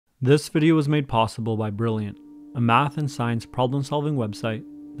This video was made possible by Brilliant, a math and science problem-solving website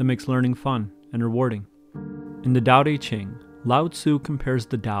that makes learning fun and rewarding. In the Tao Te Ching, Lao Tzu compares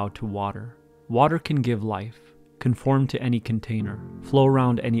the Tao to water. Water can give life, conform to any container, flow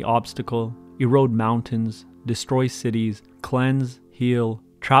around any obstacle, erode mountains, destroy cities, cleanse, heal,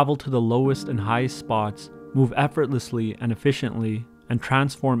 travel to the lowest and highest spots, move effortlessly and efficiently, and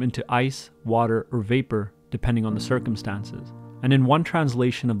transform into ice, water, or vapor depending on the circumstances. And in one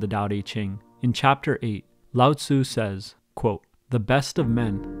translation of the Tao Te Ching, in chapter 8, Lao Tzu says, quote, "The best of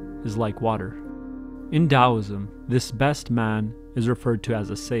men is like water." In Taoism, this best man is referred to as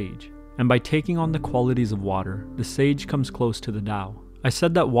a sage, and by taking on the qualities of water, the sage comes close to the Tao. I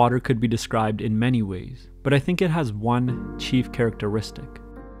said that water could be described in many ways, but I think it has one chief characteristic.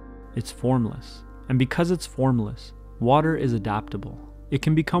 It's formless, and because it's formless, water is adaptable. It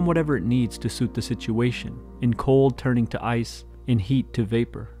can become whatever it needs to suit the situation, in cold turning to ice, in heat to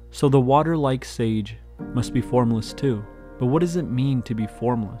vapor. So the water-like sage must be formless too. But what does it mean to be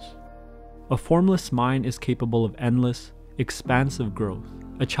formless? A formless mind is capable of endless, expansive growth.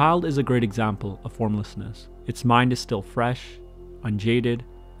 A child is a great example of formlessness. Its mind is still fresh, unjaded,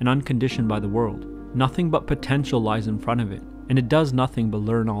 and unconditioned by the world. Nothing but potential lies in front of it, and it does nothing but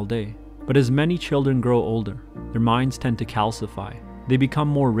learn all day. But as many children grow older, their minds tend to calcify. They become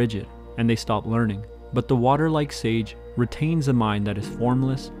more rigid, and they stop learning. But the water-like sage retains a mind that is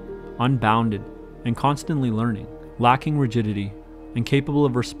formless, unbounded, and constantly learning, lacking rigidity, and capable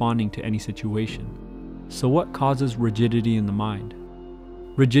of responding to any situation. So what causes rigidity in the mind?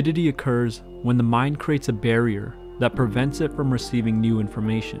 Rigidity occurs when the mind creates a barrier that prevents it from receiving new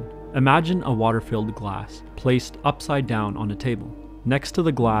information. Imagine a water-filled glass placed upside down on a table. Next to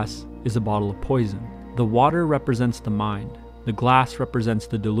the glass is a bottle of poison. The water represents the mind, the glass represents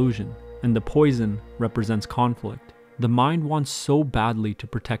the delusion, and the poison represents conflict. The mind wants so badly to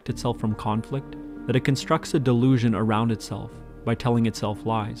protect itself from conflict that it constructs a delusion around itself by telling itself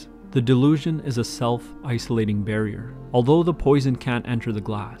lies. The delusion is a self-isolating barrier. Although the poison can't enter the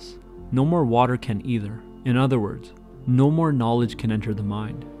glass, no more water can either. In other words, no more knowledge can enter the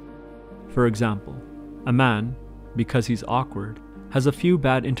mind. For example, a man, because he's awkward, has a few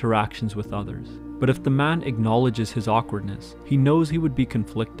bad interactions with others. But if the man acknowledges his awkwardness, he knows he would be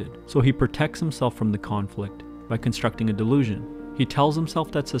conflicted, so he protects himself from the conflict by constructing a delusion. He tells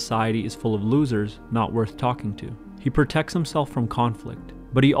himself that society is full of losers not worth talking to. He protects himself from conflict,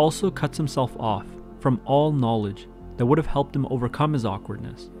 but he also cuts himself off from all knowledge that would have helped him overcome his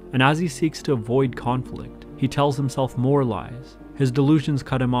awkwardness. And as he seeks to avoid conflict, he tells himself more lies. His delusions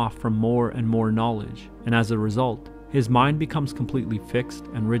cut him off from more and more knowledge, and as a result, his mind becomes completely fixed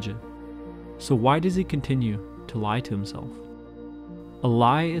and rigid. So why does he continue to lie to himself? A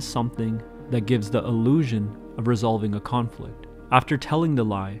lie is something that gives the illusion of resolving a conflict. After telling the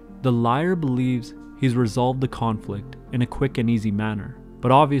lie, the liar believes he's resolved the conflict in a quick and easy manner.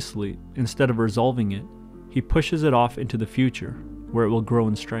 But obviously, instead of resolving it, he pushes it off into the future, where it will grow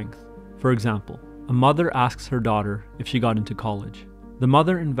in strength. For example, a mother asks her daughter if she got into college. The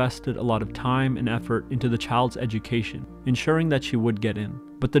mother invested a lot of time and effort into the child's education, ensuring that she would get in.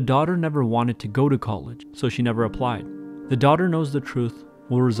 But the daughter never wanted to go to college, so she never applied. The daughter knows the truth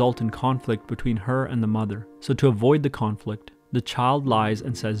will result in conflict between her and the mother, so to avoid the conflict, the child lies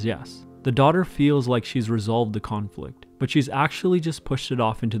and says yes. The daughter feels like she's resolved the conflict, but she's actually just pushed it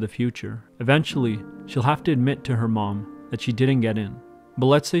off into the future. Eventually, she'll have to admit to her mom that she didn't get in. But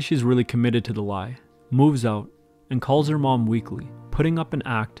let's say she's really committed to the lie, moves out, and calls her mom weekly, putting up an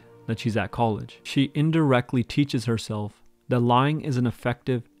act that she's at college. She indirectly teaches herself that lying is an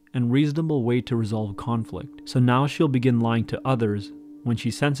effective and reasonable way to resolve conflict. So now she'll begin lying to others when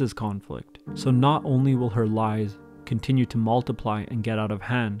she senses conflict. So not only will her lies continue to multiply and get out of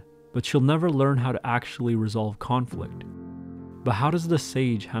hand, but she'll never learn how to actually resolve conflict. But how does the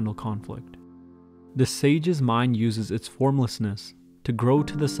sage handle conflict? The sage's mind uses its formlessness to grow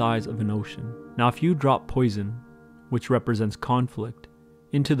to the size of an ocean. Now if you drop poison, which represents conflict,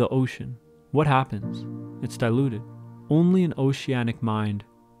 into the ocean, what happens? It's diluted. Only an oceanic mind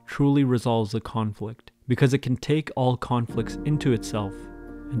truly resolves the conflict, because it can take all conflicts into itself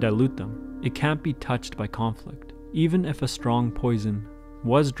and dilute them. It can't be touched by conflict. Even if a strong poison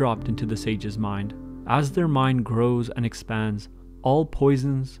was dropped into the sage's mind, as their mind grows and expands, all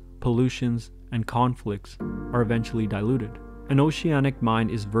poisons, pollutions, and conflicts are eventually diluted. An oceanic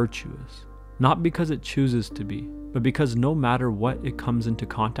mind is virtuous, not because it chooses to be, but because no matter what it comes into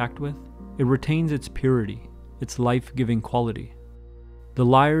contact with, it retains its purity, its life-giving quality. The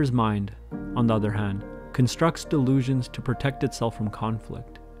liar's mind, on the other hand, constructs delusions to protect itself from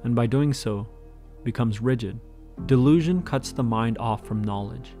conflict, and by doing so, becomes rigid. Delusion cuts the mind off from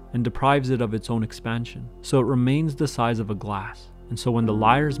knowledge and deprives it of its own expansion, so it remains the size of a glass. And so when the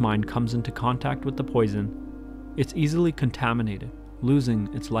liar's mind comes into contact with the poison, it's easily contaminated,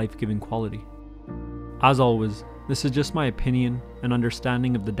 losing its life-giving quality. As always, this is just my opinion and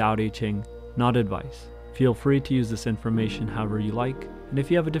understanding of the Tao Te Ching, not advice. Feel free to use this information however you like, and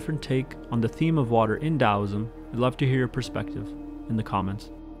if you have a different take on the theme of water in Taoism, I'd love to hear your perspective in the comments.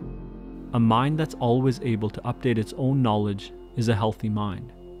 A mind that's always able to update its own knowledge is a healthy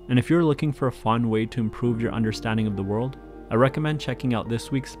mind. And if you're looking for a fun way to improve your understanding of the world, I recommend checking out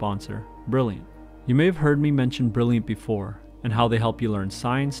this week's sponsor, Brilliant. You may have heard me mention Brilliant before and how they help you learn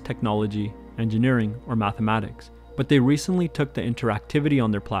science, technology, engineering, or mathematics, but they recently took the interactivity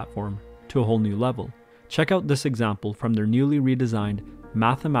on their platform to a whole new level. Check out this example from their newly redesigned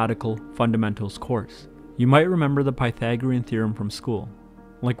Mathematical Fundamentals course. You might remember the Pythagorean theorem from school,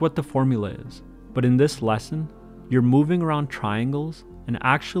 like what the formula is, but in this lesson, you're moving around triangles and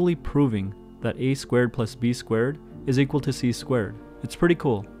actually proving that a squared plus b squared is equal to c squared. It's pretty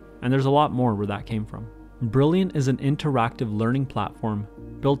cool, and there's a lot more where that came from. Brilliant is an interactive learning platform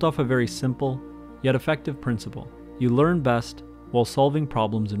built off a very simple yet effective principle. You learn best while solving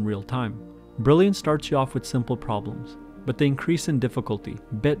problems in real time. Brilliant starts you off with simple problems, but they increase in difficulty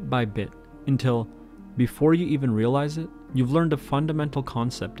bit by bit until, before you even realize it, you've learned a fundamental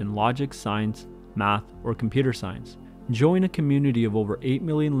concept in logic, science, math, or computer science. Join a community of over 8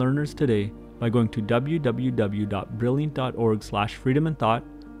 million learners today by going to www.brilliant.org/freedomandthought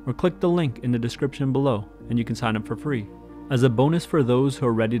or click the link in the description below and you can sign up for free. As a bonus for those who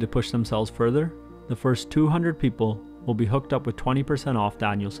are ready to push themselves further, the first 200 people will be hooked up with 20% off the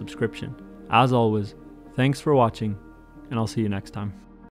annual subscription. As always, thanks for watching, and I'll see you next time.